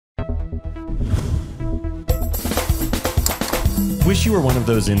Wish you were one of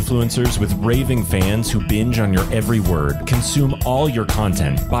those influencers with raving fans who binge on your every word, consume all your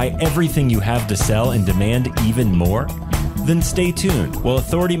content, buy everything you have to sell, and demand even more? Then stay tuned while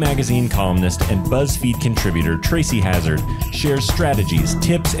Authority Magazine columnist and BuzzFeed contributor Tracy Hazzard shares strategies,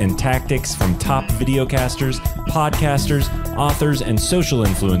 tips, and tactics from top videocasters, podcasters, authors, and social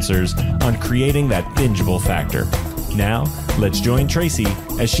influencers on creating that bingeable factor. Now, let's join Tracy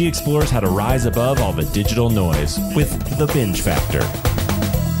as she explores how to rise above all the digital noise with the Binge Factor.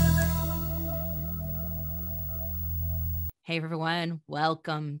 Hey everyone,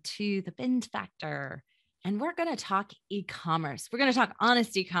 welcome to the Binge Factor. And we're going to talk e-commerce. We're going to talk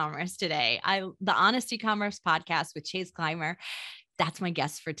honest e-commerce today. The Honest Ecommerce podcast with Clymer. That's my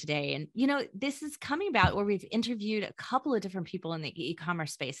guest for today. And, this is coming about where we've interviewed a couple of different people in the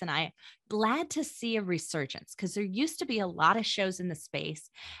e-commerce space. And I'm glad to see a resurgence because there used to be a lot of shows in the space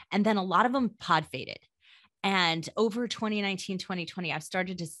and then a lot of them pod faded. And over 2019, 2020, I've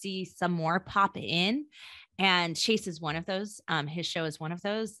started to see some more pop in, and Chase is one of those. His show is one of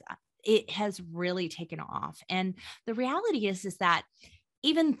those. It has really taken off. And the reality is that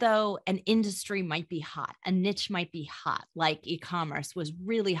even though an industry might be hot, a niche might be hot, like e-commerce was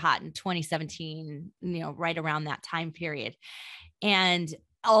really hot in 2017, right around that time period. And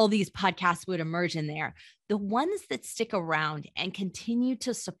all these podcasts would emerge in there. The ones that stick around and continue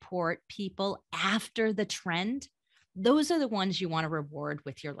to support people after the trend, those are the ones you want to reward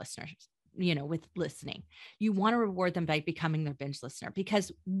with your listeners. With listening, you want to reward them by becoming their binge listener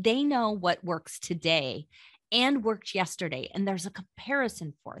because they know what works today and worked yesterday. And there's a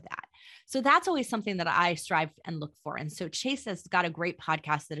comparison for that. So that's always something that I strive and look for. And so Chase has got a great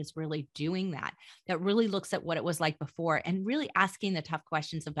podcast that is really doing that really looks at what it was like before and really asking the tough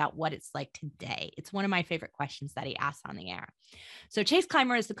questions about what it's like today. It's one of my favorite questions that he asks on the air. So Chase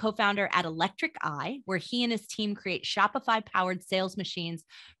Clymer is the co-founder at Electric Eye, where he and his team create Shopify-powered sales machines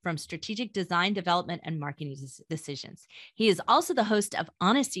from strategic design, development, and marketing decisions. He is also the host of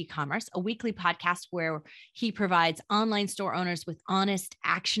Honest Ecommerce, a weekly podcast where he provides online store owners with honest,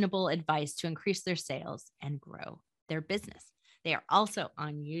 actionable advice to increase their sales and grow their business. They are also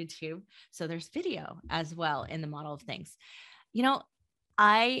on YouTube, so there's video as well in the model of things.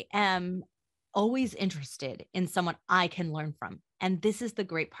 I am always interested in someone I can learn from. And this is the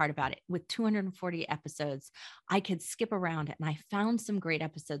great part about it. With 240 episodes, I could skip around and I found some great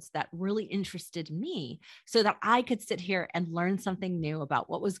episodes that really interested me so that I could sit here and learn something new about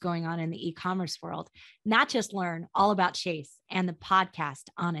what was going on in the e-commerce world, not just learn all about Chase and the podcast,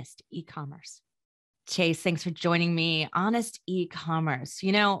 Honest Ecommerce. Chase, thanks for joining me. Honest e-commerce.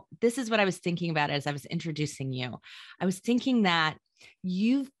 This is what I was thinking about as I was introducing you. I was thinking that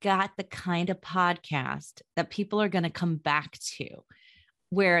you've got the kind of podcast that people are going to come back to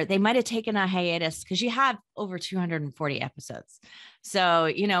where they might have taken a hiatus because you have over 240 episodes.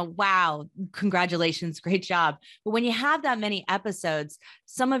 So, wow, congratulations, great job. But when you have that many episodes,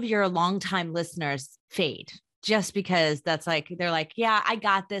 some of your longtime listeners fade. Just because they're like, yeah, I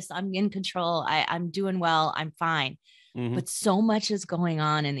got this. I'm in control. I'm doing well. I'm fine. Mm-hmm. But so much is going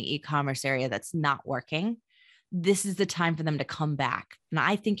on in the e-commerce area that's not working. This is the time for them to come back. And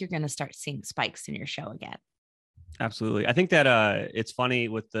I think you're going to start seeing spikes in your show again. Absolutely. I think that it's funny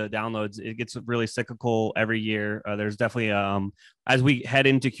with the downloads, it gets really cyclical every year. There's definitely, as we head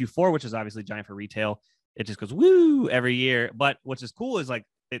into Q4, which is obviously giant for retail, it just goes woo every year. But what's just cool is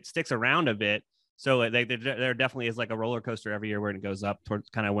it sticks around a bit. So there definitely is a roller coaster every year where it goes up towards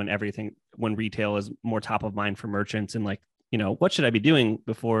kind of when retail is more top of mind for merchants and what should I be doing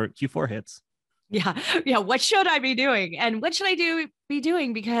before Q4 hits? Yeah. What should I be doing? And what should I be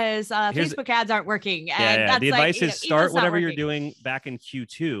doing? Because Facebook ads aren't working. And that's the advice is start whatever you're doing back in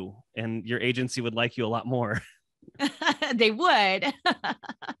Q2 and your agency would like you a lot more. They would.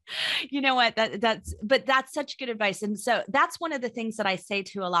 You know what? That's such good advice. And so that's one of the things that I say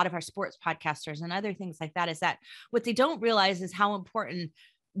to a lot of our sports podcasters and other things like that is that what they don't realize is how important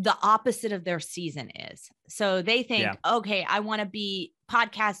the opposite of their season is. So they think, okay, I want to be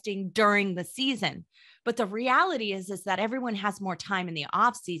podcasting during the season. But the reality is that everyone has more time in the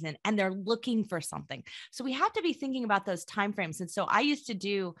off season and they're looking for something. So we have to be thinking about those timeframes. And so I used to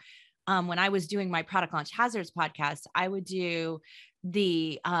do, when I was doing my Product Launch Hazards podcast, I would do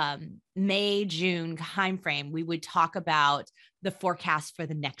the May, June timeframe. We would talk about the forecast for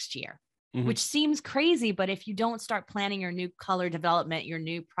the next year. Mm-hmm. Which seems crazy, but if you don't start planning your new color development, your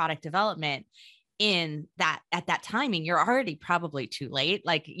new product development at that timing, you're already probably too late.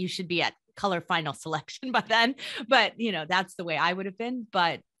 You should be at color final selection by then, but that's the way I would have been.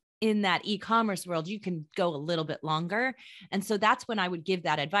 But in that e-commerce world, you can go a little bit longer. And so that's when I would give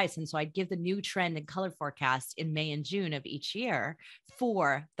that advice. And so I'd give the new trend and color forecast in May and June of each year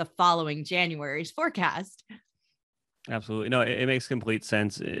for the following January's forecast. Absolutely. No, it makes complete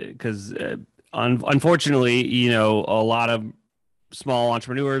sense because unfortunately, you know, a lot of small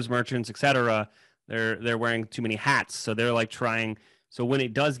entrepreneurs, merchants, etc., they're wearing too many hats. So they're like trying. So when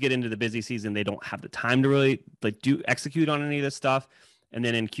it does get into the busy season, they don't have the time to really like execute on any of this stuff. And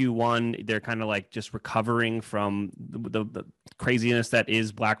then in Q1, they're kind of like just recovering from the craziness that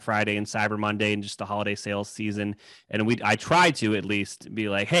is Black Friday and Cyber Monday and just the holiday sales season. And I try to at least be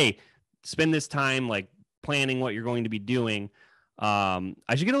like, hey, spend this time like planning what you're going to be doing. I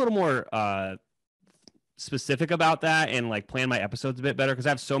should get a little more specific about that and like plan my episodes a bit better because I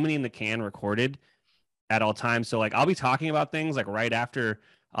have so many in the can recorded at all times. So like I'll be talking about things like right after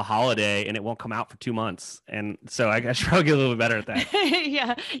a holiday and it won't come out for 2 months. And so I should probably get a little bit better at that.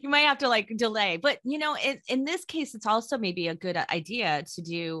 Yeah, you might have to like delay, but you know, in this case, it's also maybe a good idea to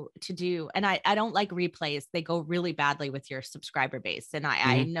do. And I don't like replays. They go really badly with your subscriber base. And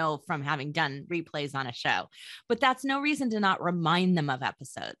I know from having done replays on a show, but that's no reason to not remind them of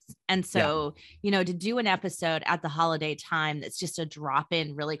episodes. And so, you know, to do an episode at the holiday time, that's just a drop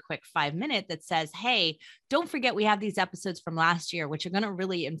in really quick 5-minute that says, hey, don't forget we have these episodes from last year, which are going to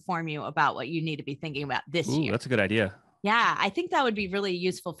really inform you about what you need to be thinking about this year. That's a good idea. Yeah, I think that would be really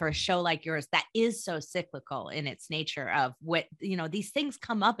useful for a show like yours that is so cyclical in its nature of what, you know, these things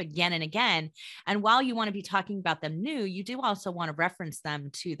come up again and again. And while you want to be talking about them new, you do also want to reference them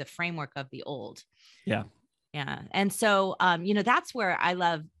to the framework of the old. Yeah. Yeah. And so, you know, that's where I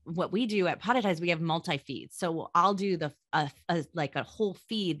love what we do at Podetize. We have multi-feeds. So I'll do like a whole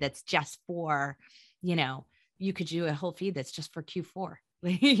feed that's just for, you know, you could do a whole feed that's just for Q4.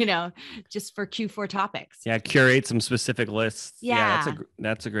 You know, just for Q4 topics. Yeah, curate some specific lists. Yeah,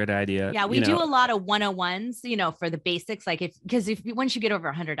 that's a great idea. Yeah, we do a lot of 101s, you know, for the basics. Like because once you get over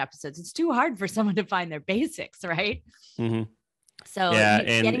 100 episodes, it's too hard for someone to find their basics, right? Mm-hmm. So yeah,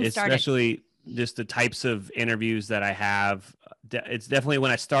 and especially just the types of interviews that I have. It's definitely when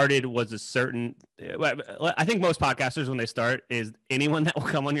I started was a certain. I think most podcasters when they start is anyone that will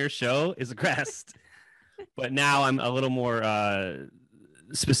come on your show is a guest. But now I'm a little more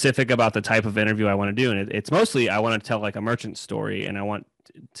specific about the type of interview I want to do. And it's mostly, I want to tell like a merchant story and I want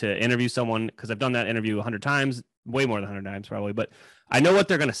to interview someone because I've done that interview 100 times, way more than 100 times probably, but I know what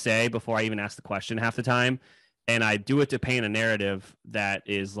they're going to say before I even ask the question half the time. And I do it to paint a narrative that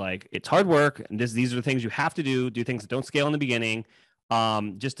is like, it's hard work. And these are the things you have to do things that don't scale in the beginning,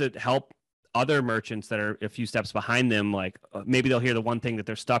 just to help other merchants that are a few steps behind them. Like maybe they'll hear the one thing that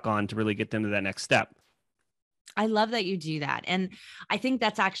they're stuck on to really get them to that next step. I love that you do that. And I think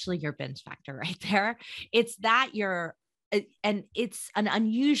that's actually your binge factor right there. It's that and it's an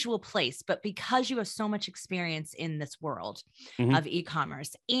unusual place, but because you have so much experience in this world of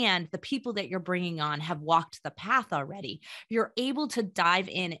e-commerce and the people that you're bringing on have walked the path already, you're able to dive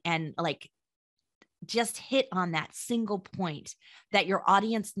in and like just hit on that single point that your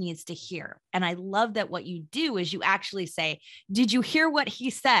audience needs to hear. And I love that what you do is you actually say, did you hear what he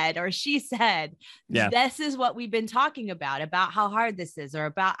said or she said? Yeah. This is what we've been talking about how hard this is, or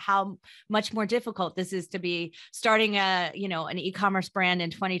about how much more difficult this is to be starting an e-commerce brand in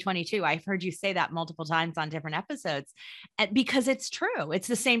 2022. I've heard you say that multiple times on different episodes, and because it's true. It's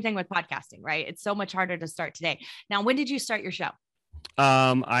the same thing with podcasting, right? It's so much harder to start today. Now, when did you start your show?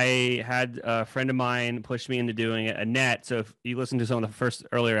 I had a friend of mine push me into doing it, Annette. So if you listen to some of the first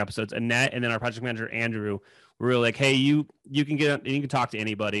earlier episodes, Annette and then our project manager, Andrew, were really like, hey, you can get and you can talk to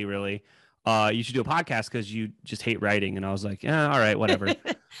anybody really. You should do a podcast because you just hate writing. And I was like, yeah, all right, whatever.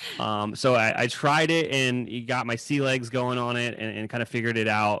 So I tried it and you got my sea legs going on it and kind of figured it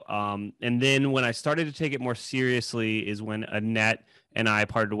out. And then when I started to take it more seriously is when Annette and I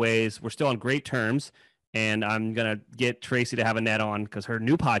parted ways. We're still on great terms. And I'm going to get Tracy to have Annette on because her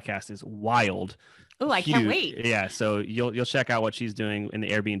new podcast is wild. Oh, I can't wait. Yeah. So you'll check out what she's doing in the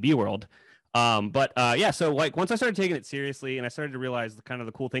Airbnb world. So like once I started taking it seriously and I started to realize the kind of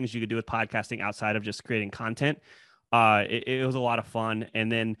the cool things you could do with podcasting outside of just creating content, it was a lot of fun. And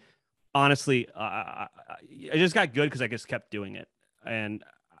then honestly, I just got good because I just kept doing it. And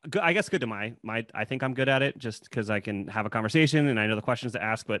I guess good to my I think I'm good at it just because I can have a conversation and I know the questions to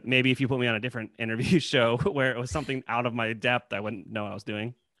ask. But maybe if you put me on a different interview show where it was something out of my depth, I wouldn't know what I was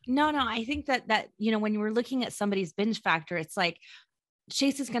doing. No, I think that when you were looking at somebody's binge factor, it's like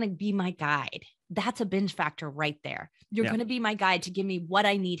Chase is going to be my guide. that's a binge factor right there. You're Yeah. going to be my guide to give me what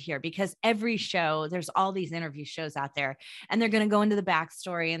I need here, because every show, there's all these interview shows out there, and they're going to go into the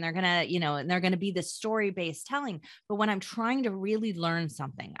backstory, and they're going to, and they're going to be the story-based telling. But when I'm trying to really learn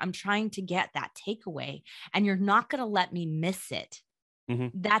something, I'm trying to get that takeaway, and you're not going to let me miss it.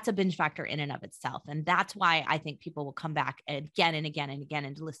 That's a binge factor in and of itself. And that's why I think people will come back again and again and again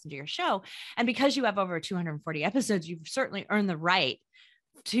and to listen to your show. And because you have over 240 episodes, you've certainly earned the right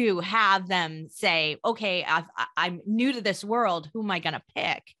to have them say, okay, I'm new to this world. Who am I going to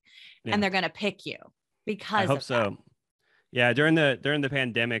pick? Yeah. And they're going to pick you because I hope so. Yeah. During the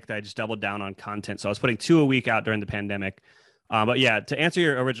pandemic, I just doubled down on content. So I was putting 2 a week out during the pandemic. But yeah, to answer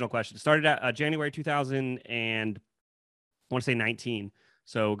your original question, it started at January 2019.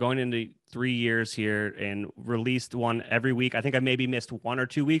 So going into 3 years here, and released one every week. I think I maybe missed 1 or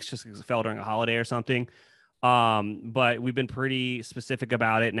 2 weeks just because it fell during a holiday or something. But we've been pretty specific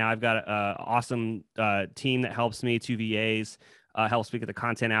about it. Now I've got an awesome team that helps me, 2 VAs, helps me get the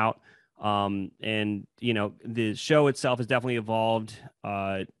content out. And the show itself has definitely evolved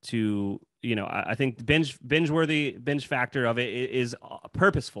to, I think the binge factor of it is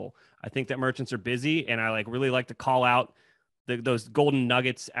purposeful. I think that merchants are busy, and I really like to call out those golden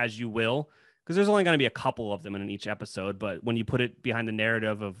nuggets, as you will, because there's only going to be a couple of them in each episode. But when you put it behind the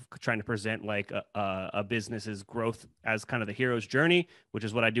narrative of trying to present a business's growth as kind of the hero's journey, which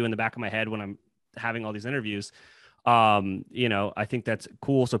is what I do in the back of my head when I'm having all these interviews, I think that's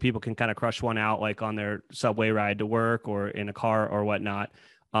cool. So people can kind of crush one out on their subway ride to work or in a car or whatnot.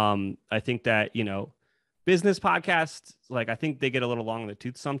 I think that, business podcasts, I think they get a little long in the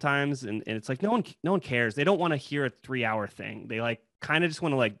tooth sometimes. And it's no one cares. They don't want to hear a 3-hour thing. They kind of just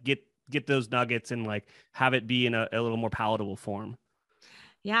want to get those nuggets and have it be in a little more palatable form.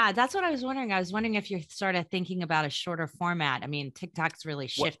 Yeah, that's what I was wondering. I was wondering if you're sort of thinking about a shorter format. I mean, TikTok's really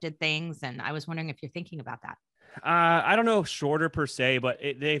shifted things, and I was wondering if you're thinking about that. I don't know shorter per se, but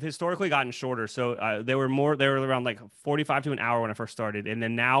they've historically gotten shorter. So they were around 45 to an hour when I first started. And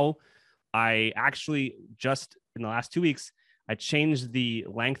then now I actually just in the last 2 weeks, I changed the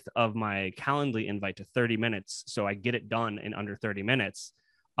length of my Calendly invite to 30 minutes. So I get it done in under 30 minutes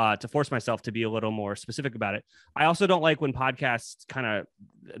to force myself to be a little more specific about it. I also don't like when podcasts kind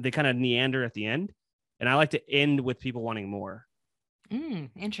of neander at the end. And I like to end with people wanting more.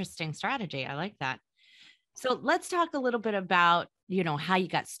 Interesting strategy. I like that. So let's talk a little bit about, how you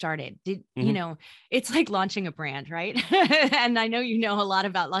got started. It's like launching a brand, right? And I know a lot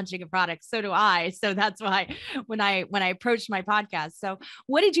about launching a product. So do I. So that's why when I approached my podcast. So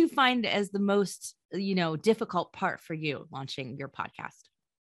what did you find as the most, difficult part for you launching your podcast?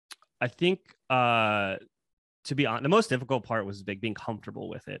 I think, to be honest, the most difficult part was being comfortable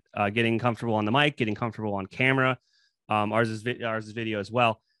with it, getting comfortable on the mic, getting comfortable on camera. Ours is video as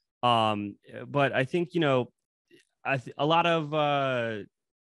well. But I think, a lot of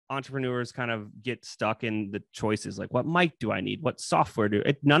entrepreneurs kind of get stuck in the choices, what mic do I need? What software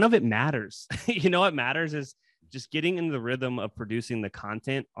none of it matters. What matters is just getting into the rhythm of producing the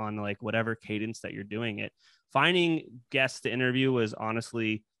content on whatever cadence that you're doing it. Finding guests to interview was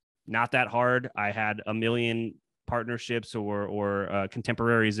honestly not that hard. I had a million partnerships or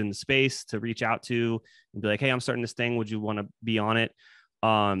contemporaries in the space to reach out to and be like, hey, I'm starting this thing. Would you want to be on it?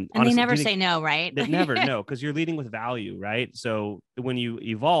 And honestly, they never say no, right? They never no, because you're leading with value, right? So when you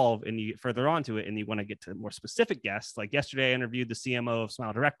evolve and you get further onto it and you want to get to more specific guests, like yesterday I interviewed the CMO of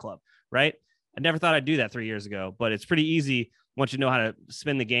Smile Direct Club, right? I never thought I'd do that 3 years ago, but it's pretty easy once you know how to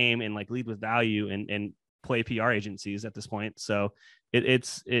spin the game and lead with value and play PR agencies at this point. So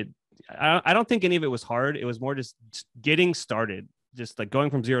I don't think any of it was hard. It was more just getting started. Just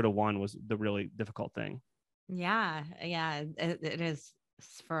going from 0 to 1 was the really difficult thing. Yeah, it is.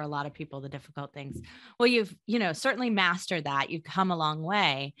 For a lot of people, the difficult things. Well, you've, certainly mastered that. You've come a long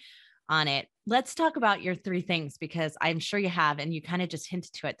way on it. Let's talk about your 3 things, because I'm sure you have, and you kind of just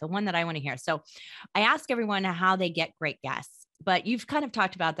hinted to it. The one that I want to hear. So I ask everyone how they get great guests, but you've kind of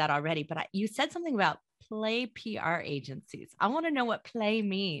talked about that already, but you said something about play PR agencies. I want to know what play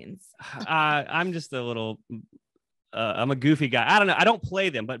means. I'm just a little, I'm a goofy guy. I don't know. I don't play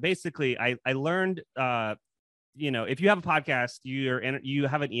them, but basically I learned, if you have a podcast, you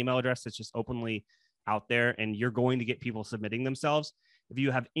have an email address that's just openly out there, and you're going to get people submitting themselves if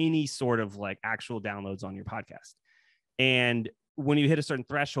you have any sort of actual downloads on your podcast. And when you hit a certain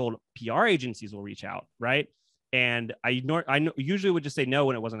threshold, PR agencies will reach out, right? And I usually would just say no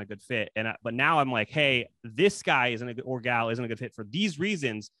when it wasn't a good fit. But now I'm like, hey, this guy isn't a good, or gal isn't a good fit for these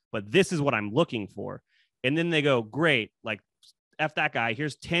reasons, but this is what I'm looking for. And then they go, great, F that guy.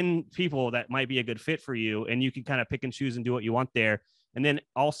 Here's 10 people that might be a good fit for you. And you can kind of pick and choose and do what you want there. And then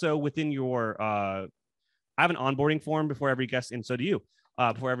also within your, I have an onboarding form before every guest, and so do you.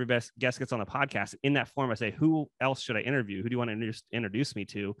 Before every guest gets on the podcast, in that form, I say, who else should I interview? Who do you want to introduce me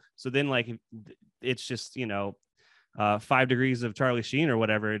to? So then, like, it's just, 5 degrees of Charlie Sheen or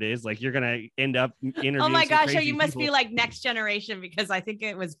whatever it is. Like, you're gonna end up interviewing. Oh my gosh, you must people. be like next generation, because I think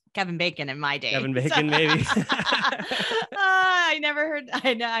it was Kevin Bacon in my day. Kevin Bacon, maybe. I never heard. I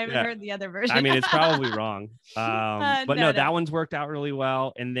haven't heard the other version. I mean, it's probably wrong. But no, that one's worked out really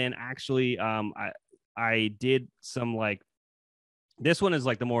well. And then actually, I did some, like, this one is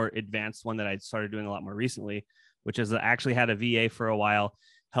like the more advanced one that I started doing a lot more recently, which is I actually had a VA for a while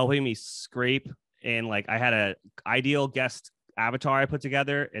helping me scrape, and like I had a ideal guest avatar I put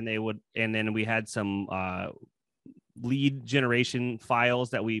together, and then we had some lead generation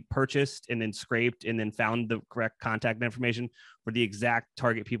files that we purchased and then scraped and then found the correct contact information for the exact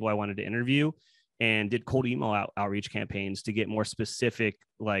target people I wanted to interview, and did cold email outreach campaigns to get more specific,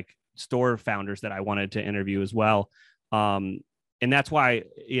 like, store founders that I wanted to interview as well. And that's why,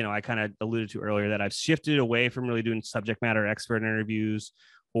 I kind of alluded to earlier that I've shifted away from really doing subject matter expert interviews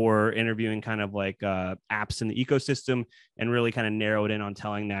or interviewing kind of like apps in the ecosystem, and really kind of narrowed in on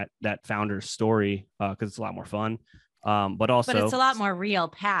telling that founder's story, because it's a lot more fun. But it's a lot more real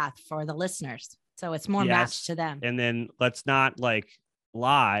path for the listeners. So it's more matched to them. And then let's not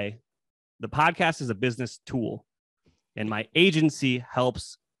lie. The podcast is a business tool, and my agency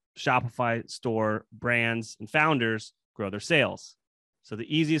helps Shopify store brands and founders grow their sales. So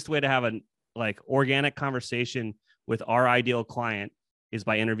the easiest way to have a organic conversation with our ideal client is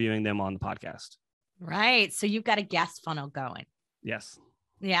by interviewing them on the podcast. Right. So you've got a guest funnel going. Yes.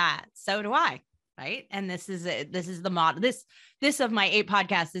 Yeah. So do I. Right. And this is the model. This of my 8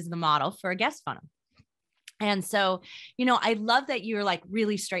 podcasts is the model for a guest funnel. And so, I love that you're like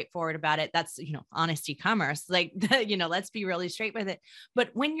really straightforward about it. That's, honest e-commerce, let's be really straight with it.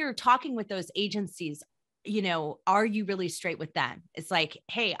 But when you're talking with those agencies, are you really straight with them? It's like,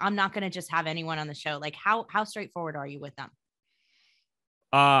 hey, I'm not going to just have anyone on the show. Like, how straightforward are you with them?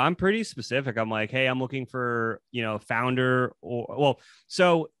 I'm pretty specific. I'm like, hey, I'm looking for, founder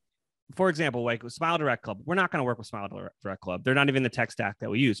so for example, like Smile Direct Club, we're not going to work with Smile Direct Club. They're not even the tech stack that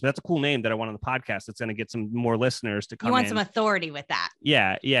we use, but that's a cool name that I want on the podcast. It's going to get some more listeners to come in. You want some authority with that.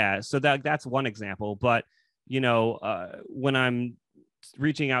 Yeah. So that's one example. But, when I'm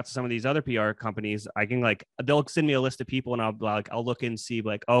reaching out to some of these other PR companies, I can they'll send me a list of people, and I'll look and see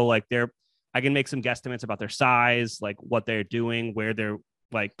I can make some guesstimates about their size, like what they're doing, where their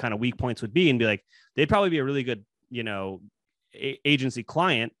kind of weak points would be, and be like, they'd probably be a really good, agency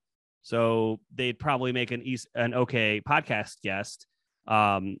client. So they'd probably make an okay podcast guest.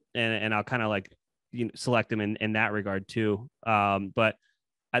 And I'll kind of select them in that regard too. But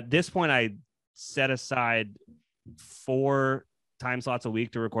at this point, I set aside 4 time slots a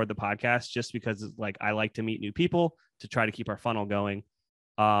week to record the podcast, just because I like to meet new people to try to keep our funnel going.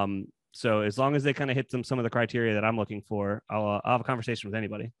 So as long as they kind of hit some of the criteria that I'm looking for, I'll have a conversation with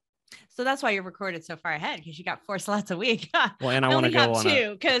anybody. So that's why you're recorded so far ahead, because you got 4 slots a week. Well, and I want to go on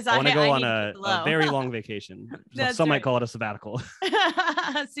 2 because I want to go on a very long vacation. Some might call it a sabbatical.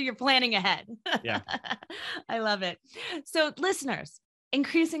 So you're planning ahead. Yeah. I love it. So listeners,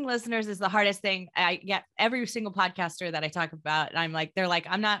 increasing listeners is the hardest thing. I get every single podcaster that I talk about, and I'm like, they're like,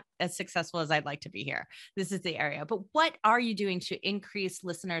 I'm not as successful as I'd like to be here. This is the area. But what are you doing to increase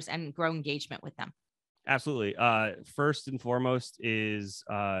listeners and grow engagement with them? Absolutely. First and foremost is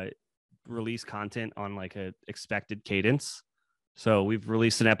release content on a expected cadence. So we've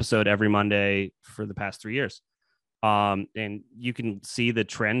released an episode every Monday for the past 3 years. And you can see the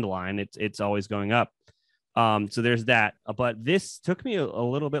trend line. It's always going up. So there's that. But this took me a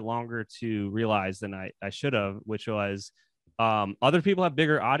little bit longer to realize than I should have, which was other people have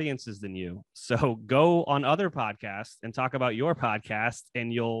bigger audiences than you. So go on other podcasts and talk about your podcast,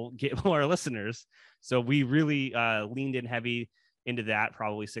 and you'll get more listeners. So we really leaned in heavy into that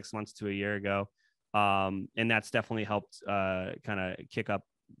probably 6 months to a year ago. And that's definitely helped kind of kick up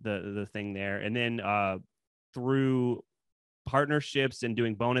the thing there. And then through partnerships and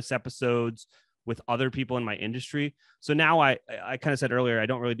doing bonus episodes with other people in my industry. So now I kind of said earlier, I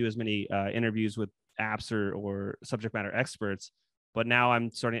don't really do as many interviews with apps or subject matter experts, but now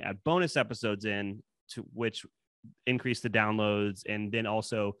I'm starting to add bonus episodes in, to which increase the downloads. And then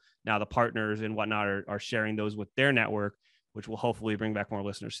also now the partners and whatnot are sharing those with their network, which will hopefully bring back more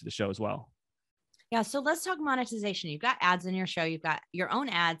listeners to the show as well. Yeah. So let's talk monetization. You've got ads in your show. You've got your own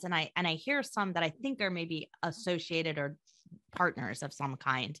ads. And I hear some that I think are maybe associated or partners of some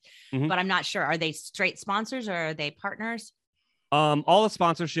kind, but I'm not sure. Are they straight sponsors or are they partners? All the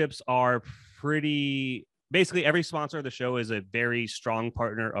sponsorships are pretty basically every sponsor of the show is a very strong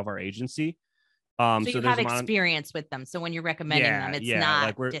partner of our agency. So you have experience with them. So when you're recommending them, it's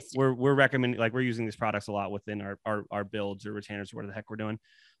not like we're recommending, like we're using these products a lot within our builds or retainers or whatever the heck we're doing.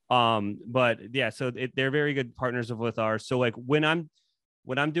 But yeah, so they're very good partners with ours. So like when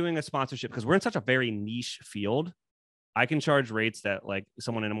I'm doing a sponsorship, because we're in such a very niche field, I can charge rates that like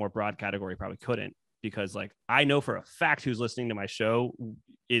someone in a more broad category probably couldn't, because like I know for a fact who's listening to my show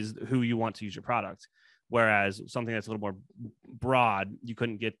is who you want to use your product. Whereas something that's a little more broad, you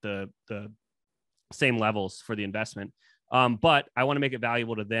couldn't get the same levels for the investment. But I want to make it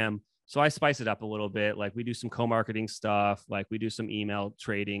valuable to them. So I spice it up a little bit. Like we do some co-marketing stuff, like we do some email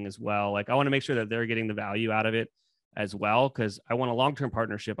trading as well. Like I want to make sure that they're getting the value out of it as well, because I want a long-term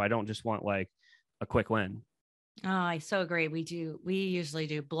partnership. I don't just want like a quick win. Oh, I so agree. We usually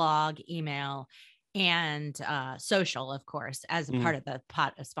do blog, email, and social, of course, as a part of the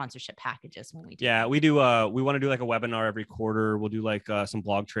sponsorship packages when we do. Yeah, we do. We want to do like a webinar every quarter. We'll do like some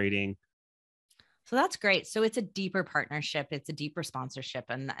blog trading. So that's great. So it's a deeper partnership. It's a deeper sponsorship,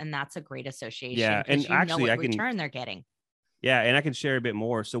 and that's a great association. Yeah, and actually, what return they're getting. Yeah, and I can share a bit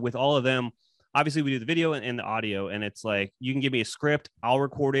more. So with all of them, obviously we do the video and the audio, and it's like you can give me a script, I'll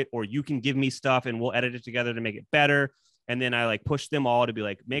record it, or you can give me stuff and we'll edit it together to make it better. And then I like push them all to be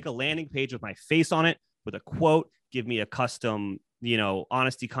like, make a landing page with my face on it with a quote, give me a custom,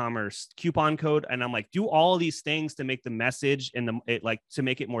 Honest Ecommerce coupon code. And I'm like, do all of these things to make the message and to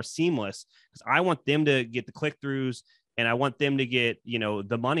make it more seamless, because I want them to get the click-throughs and I want them to get,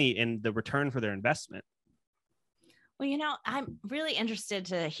 the money and the return for their investment. Well, I'm really interested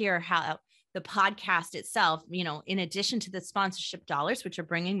to hear how the podcast itself, in addition to the sponsorship dollars, which are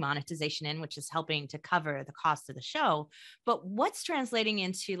bringing monetization in, which is helping to cover the cost of the show, but what's translating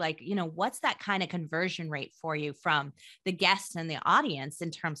into what's that kind of conversion rate for you from the guests and the audience in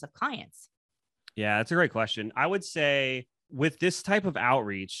terms of clients? Yeah, that's a great question. I would say with this type of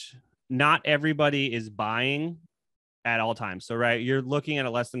outreach, not everybody is buying at all times. So, right, you're looking at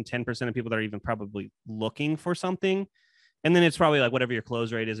less than 10% of people that are even probably looking for something. And then it's probably like whatever your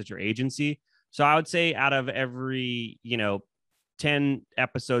close rate is at your agency. So I would say out of every, 10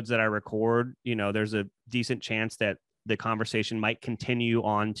 episodes that I record, there's a decent chance that the conversation might continue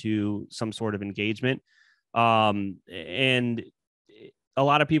on to some sort of engagement. And a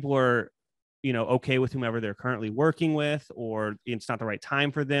lot of people are, okay with whomever they're currently working with, or it's not the right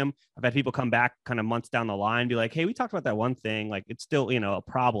time for them. I've had people come back kind of months down the line, be like, hey, we talked about that one thing. Like it's still, a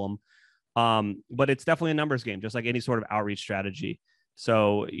problem. But it's definitely a numbers game, just like any sort of outreach strategy.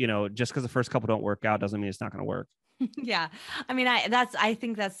 So, just because the first couple don't work out doesn't mean it's not going to work. Yeah. I mean, I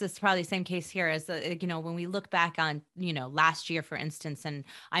think that's probably the same case here as when we look back on, last year, for instance, and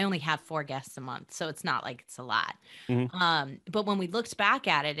I only have 4 guests a month, so it's not like it's a lot. Mm-hmm. But when we looked back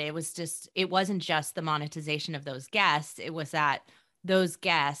at it, it wasn't just the monetization of those guests. It was that those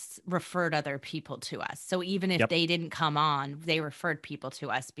guests referred other people to us. So even if they didn't come on, they referred people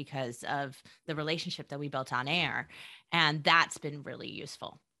to us because of the relationship that we built on air. And that's been really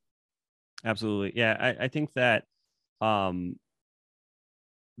useful. Absolutely. Yeah. I think that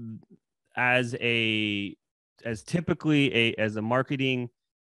as typically as a marketing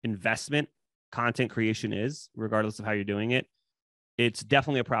investment, content creation is, regardless of how you're doing it, it's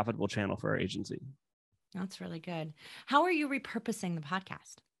definitely a profitable channel for our agency. That's really good. How are you repurposing the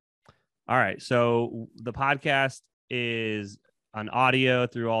podcast? All right. So the podcast is on audio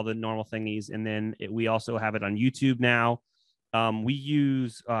through all the normal thingies. And then we also have it on YouTube now. We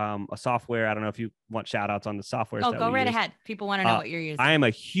use a software. I don't know if you want shout outs on the software. Oh, go right ahead. People want to know what you're using. I am a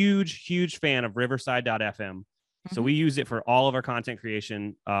huge, huge fan of Riverside.fm. Mm-hmm. So we use it for all of our content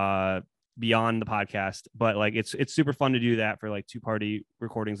creation beyond the podcast, but like it's super fun to do that for like 2-party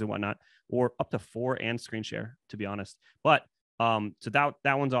recordings and whatnot, or up to 4 and screen share, to be honest. But so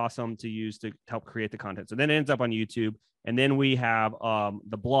that one's awesome to use to help create the content. So then it ends up on YouTube, and then we have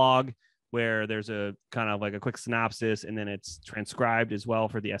the blog, where there's a kind of like a quick synopsis, and then it's transcribed as well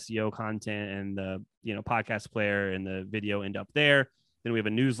for the SEO content, and the podcast player and the video end up there. Then we have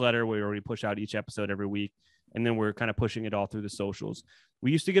a newsletter where we push out each episode every week, and then we're kind of pushing it all through the socials.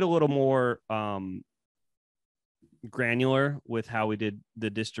 We used to get a little more granular with how we did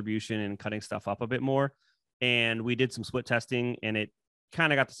the distribution and cutting stuff up a bit more. And we did some split testing, and it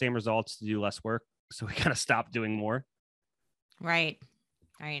kind of got the same results to do less work. So we kind of stopped doing more. Right.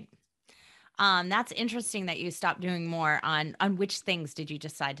 That's interesting that you stopped doing more. On which things did you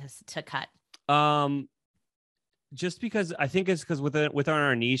decide to cut? Just because I think it's because within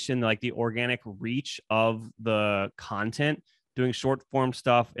our niche and like the organic reach of the content, doing short form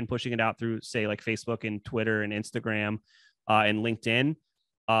stuff and pushing it out through, say, like Facebook and Twitter and Instagram and LinkedIn,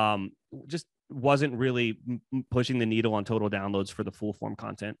 just wasn't really pushing the needle on total downloads for the full form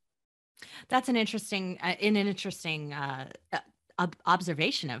content. That's an interesting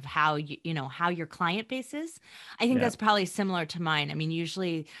observation of how how your client base is. I think that's probably similar to mine. I mean,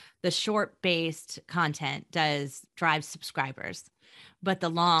 usually the short based content drive subscribers, but the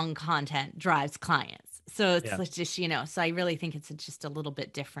long content drives clients. So it's just, so I really think it's just a little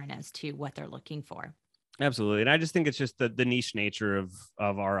bit different as to what they're looking for. Absolutely. And I just think it's just the niche nature of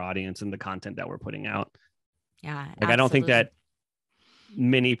our audience and the content that we're putting out. Yeah. Like, I don't think that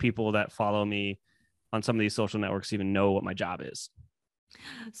many people that follow me on some of these social networks even know what my job is.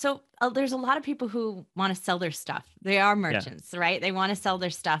 So there's a lot of people who want to sell their stuff. They are merchants, right? They want to sell their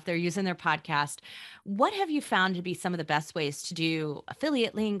stuff. They're using their podcast. What have you found to be some of the best ways to do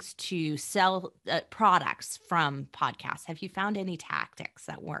affiliate links, to sell products from podcasts? Have you found any tactics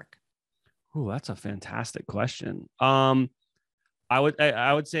that work? Oh, that's a fantastic question. I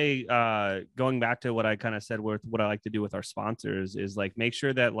would say, going back to what I kind of said with what I like to do with our sponsors is like, make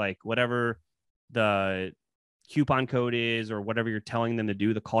sure that like whatever the coupon code is or whatever you're telling them to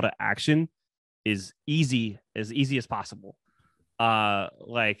do, the call to action is as easy as possible.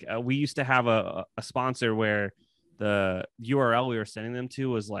 We used to have a sponsor where the URL we were sending them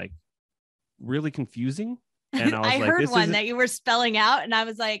to was like really confusing. And I was I heard one that you were spelling out, and I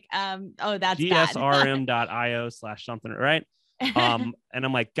was like, oh, that's gsrm.io/something, right? And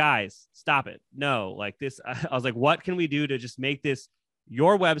I'm like, guys, stop it. No, like this. I was like, what can we do to just make this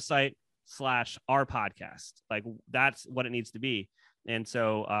your website / our podcast? Like, that's what it needs to be. And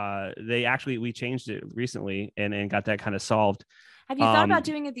so we changed it recently and got that kind of solved. Have you thought about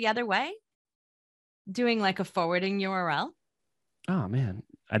doing it the other way? Doing like a forwarding URL? Oh man,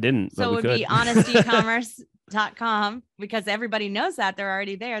 I didn't. So it would be honestecommerce.com, because everybody knows that they're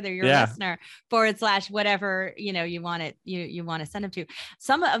already there. They're your listener / whatever, you want it, you want to send them to.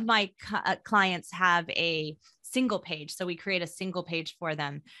 Some of my clients have a single page. So we create a single page for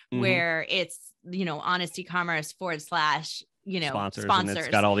them where it's, Honest Ecommerce / sponsors. And it's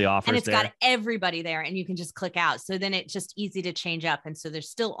got all the offers and it's there. got everybody there, and you can just click out. So then it's just easy to change up. And so there's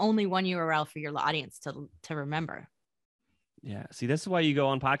still only one URL for your audience to remember. Yeah. See, this is why you go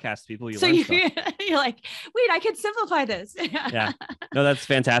on podcasts, people. You're like, wait, I can simplify this. Yeah. No, that's a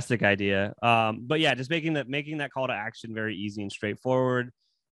fantastic idea. But yeah, just making that call to action very easy and straightforward.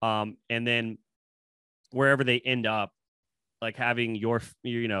 And then wherever they end up, like having your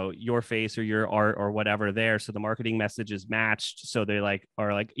face or your art or whatever there. So the marketing message is matched. So they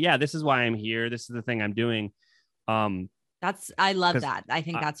are like, yeah, this is why I'm here. This is the thing I'm doing. I love that. I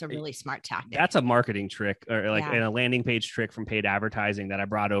think that's a really smart tactic. That's a marketing trick, or like in a landing page trick from paid advertising that I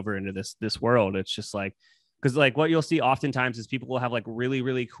brought over into this world. It's just like, because like what you'll see oftentimes is people will have like really,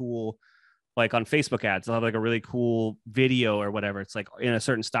 really cool, like on Facebook ads, they'll have like a really cool video or whatever. It's like in a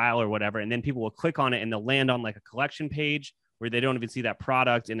certain style or whatever. And then people will click on it and they'll land on like a collection page where they don't even see that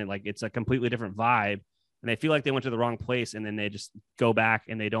product. And it's a completely different vibe. And they feel like they went to the wrong place, and then they just go back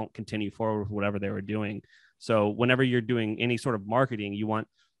and they don't continue forward with whatever they were doing. So whenever you're doing any sort of marketing, you want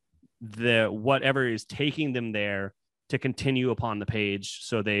whatever is taking them there to continue upon the page,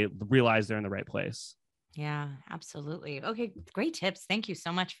 so they realize they're in the right place. Yeah, absolutely. Okay, great tips. Thank you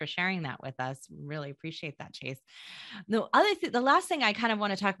so much for sharing that with us. Really appreciate that, Chase. The last thing I kind of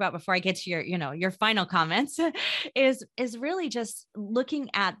want to talk about before I get to your final comments is really just looking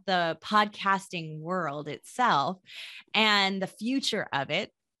at the podcasting world itself and the future of it.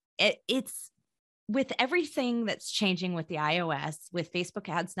 It's with everything that's changing with the iOS, with Facebook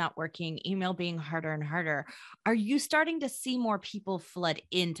ads not working, email being harder and harder, are you starting to see more people flood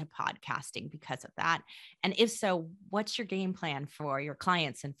into podcasting because of that? And if so, what's your game plan for your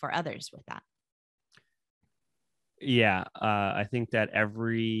clients and for others with that? Yeah, I think that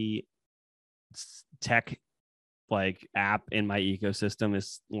every tech like app in my ecosystem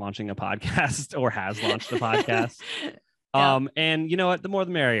is launching a podcast or has launched a podcast. And you know what, the more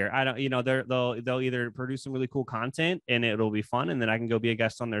the merrier. I don't, they'll either produce some really cool content and it'll be fun, and then I can go be a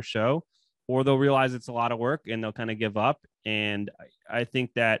guest on their show, or they'll realize it's a lot of work and they'll kind of give up. And I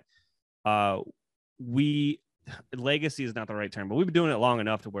think that legacy is not the right term, but we've been doing it long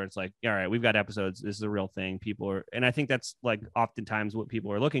enough to where it's like, all right, we've got episodes. This is a real thing. And I think that's like oftentimes what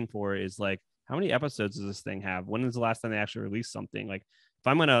people are looking for is like, how many episodes does this thing have? When is the last time they actually released something? Like, if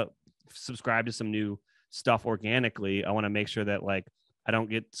I'm going to subscribe to some new stuff organically, I want to make sure that like I don't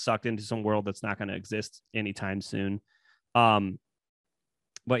get sucked into some world that's not going to exist anytime soon.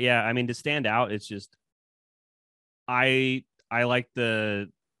 But yeah, I mean, to stand out, it's just I like the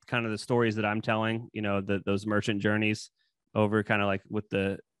kind of the stories that I'm telling, those merchant journeys over kind of like with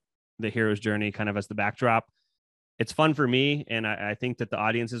the hero's journey kind of as the backdrop. it's fun for me, and I think that the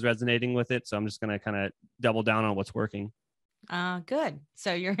audience is resonating with it. So I'm just going to kind of double down on what's working. Good.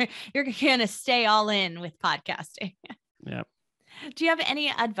 So you're going to stay all in with podcasting. Yeah. Do you have any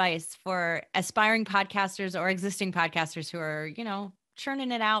advice for aspiring podcasters or existing podcasters who are,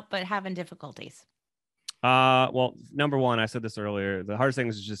 churning it out, but having difficulties? Well, number one, I said this earlier, the hardest thing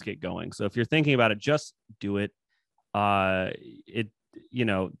is to just get going. So if you're thinking about it, just do it. That's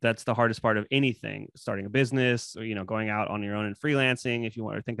the hardest part of anything, starting a business or, going out on your own and freelancing. If you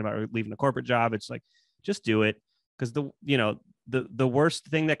are thinking about leaving a corporate job, it's like, just do it. Because the worst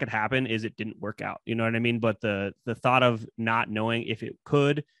thing that could happen is it didn't work out. You know what I mean? But the thought of not knowing if it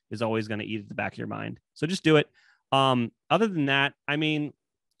could is always going to eat at the back of your mind. So just do it. Other than that, I mean,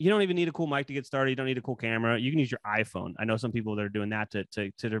 you don't even need a cool mic to get started. You don't need a cool camera. You can use your iPhone. I know some people that are doing that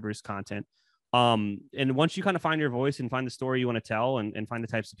to produce content. And once you kind of find your voice and find the story you want to tell and find the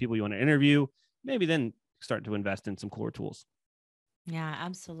types of people you want to interview, maybe then start to invest in some cooler tools. Yeah,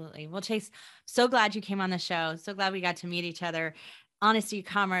 absolutely. Well, Chase, so glad you came on the show. So glad we got to meet each other. Honest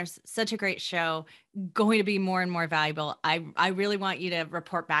Ecommerce, such a great show, going to be more and more valuable. I really want you to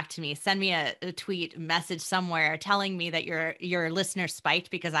report back to me. Send me a tweet message somewhere telling me that your listener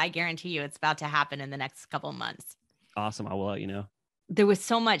spiked, because I guarantee you it's about to happen in the next couple of months. Awesome. I will let you know. There was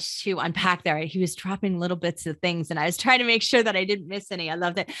so much to unpack there. He was dropping little bits of things, and I was trying to make sure that I didn't miss any. I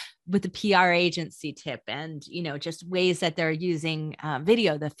love that with the PR agency tip and, just ways that they're using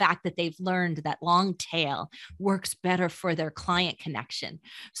video, the fact that they've learned that long tail works better for their client connection.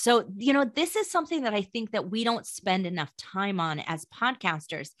 So, this is something that I think that we don't spend enough time on as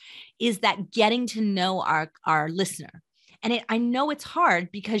podcasters, is that getting to know our listener. And I know it's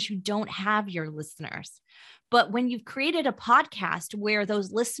hard because you don't have your listeners. But when you've created a podcast where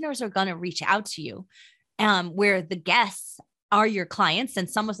those listeners are going to reach out to you, where the guests are your clients and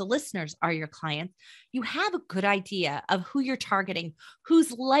some of the listeners are your clients, you have a good idea of who you're targeting,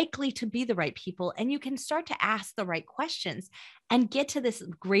 who's likely to be the right people, and you can start to ask the right questions and get to this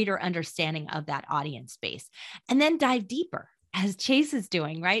greater understanding of that audience base. And then dive deeper, as Chase is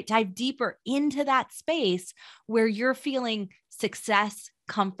doing, right? Dive deeper into that space where you're feeling success,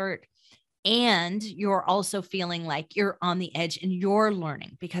 comfort, and you're also feeling like you're on the edge and you're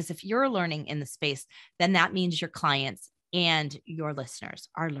learning. Because if you're learning in the space, then that means your clients and your listeners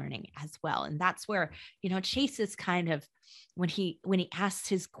are learning as well. And that's where, Chase is kind of, when he asks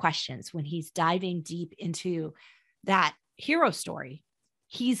his questions, when he's diving deep into that hero story,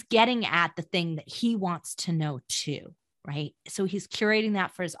 he's getting at the thing that he wants to know too. Right? So he's curating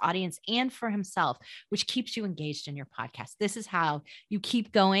that for his audience and for himself, which keeps you engaged in your podcast. This is how you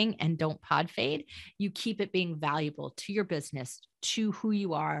keep going and don't pod fade. You keep it being valuable to your business, to who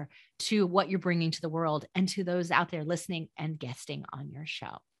you are, to what you're bringing to the world, and to those out there listening and guesting on your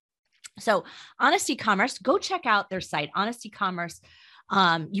show. So Honest Ecommerce, go check out their site, Honest Ecommerce.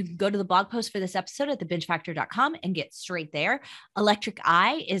 You can go to the blog post for this episode at thebingefactor.com and get straight there. Electric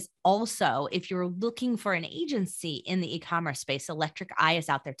Eye is also, if you're looking for an agency in the e-commerce space, Electric Eye is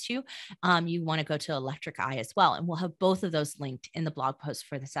out there too. You want to go to Electric Eye as well. And we'll have both of those linked in the blog post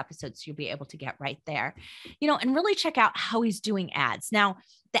for this episode. So you'll be able to get right there, and really check out how he's doing ads. Now,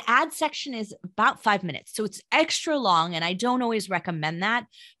 the ad section is about 5 minutes, so it's extra long, and I don't always recommend that.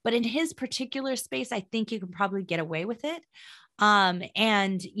 But in his particular space, I think you can probably get away with it.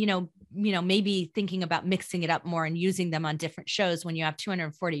 Maybe thinking about mixing it up more and using them on different shows. When you have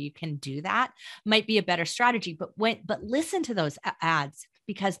 240, you can do that. Might be a better strategy, but listen to those ads,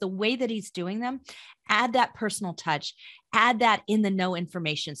 because the way that he's doing them, add that personal touch, add that in the know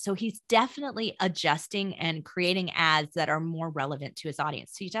information. So he's definitely adjusting and creating ads that are more relevant to his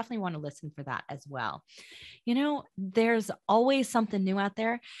audience. So you definitely want to listen for that as well. There's always something new out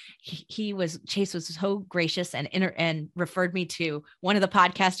there. Chase was so gracious and referred me to one of the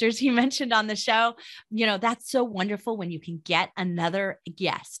podcasters he mentioned on the show. That's so wonderful when you can get another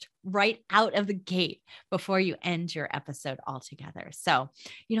guest right out of the gate before you end your episode altogether. So,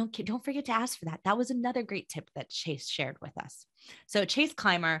 don't forget to ask for that. That was another great tip that Chase shared with us. So Chase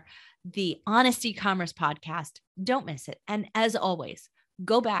Clymer, the Honest Ecommerce podcast, don't miss it. And as always,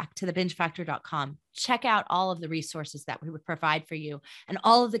 go back to thebingefactor.com, check out all of the resources that we would provide for you and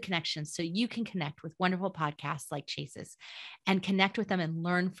all of the connections so you can connect with wonderful podcasts like Chase's and connect with them and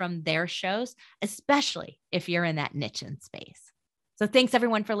learn from their shows, especially if you're in that niche and space. So thanks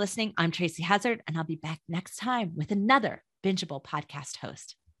everyone for listening. I'm Tracy Hazzard, and I'll be back next time with another bingeable podcast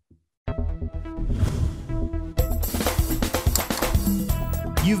host.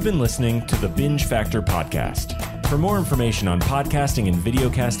 You've been listening to the Binge Factor podcast. For more information on podcasting and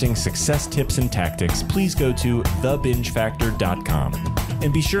videocasting success tips and tactics, please go to thebingefactor.com.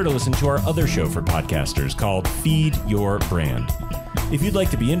 And be sure to listen to our other show for podcasters called Feed Your Brand. If you'd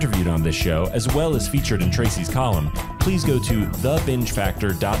like to be interviewed on this show, as well as featured in Tracy's column, please go to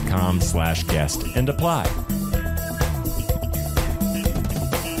thebingefactor.com/guest and apply.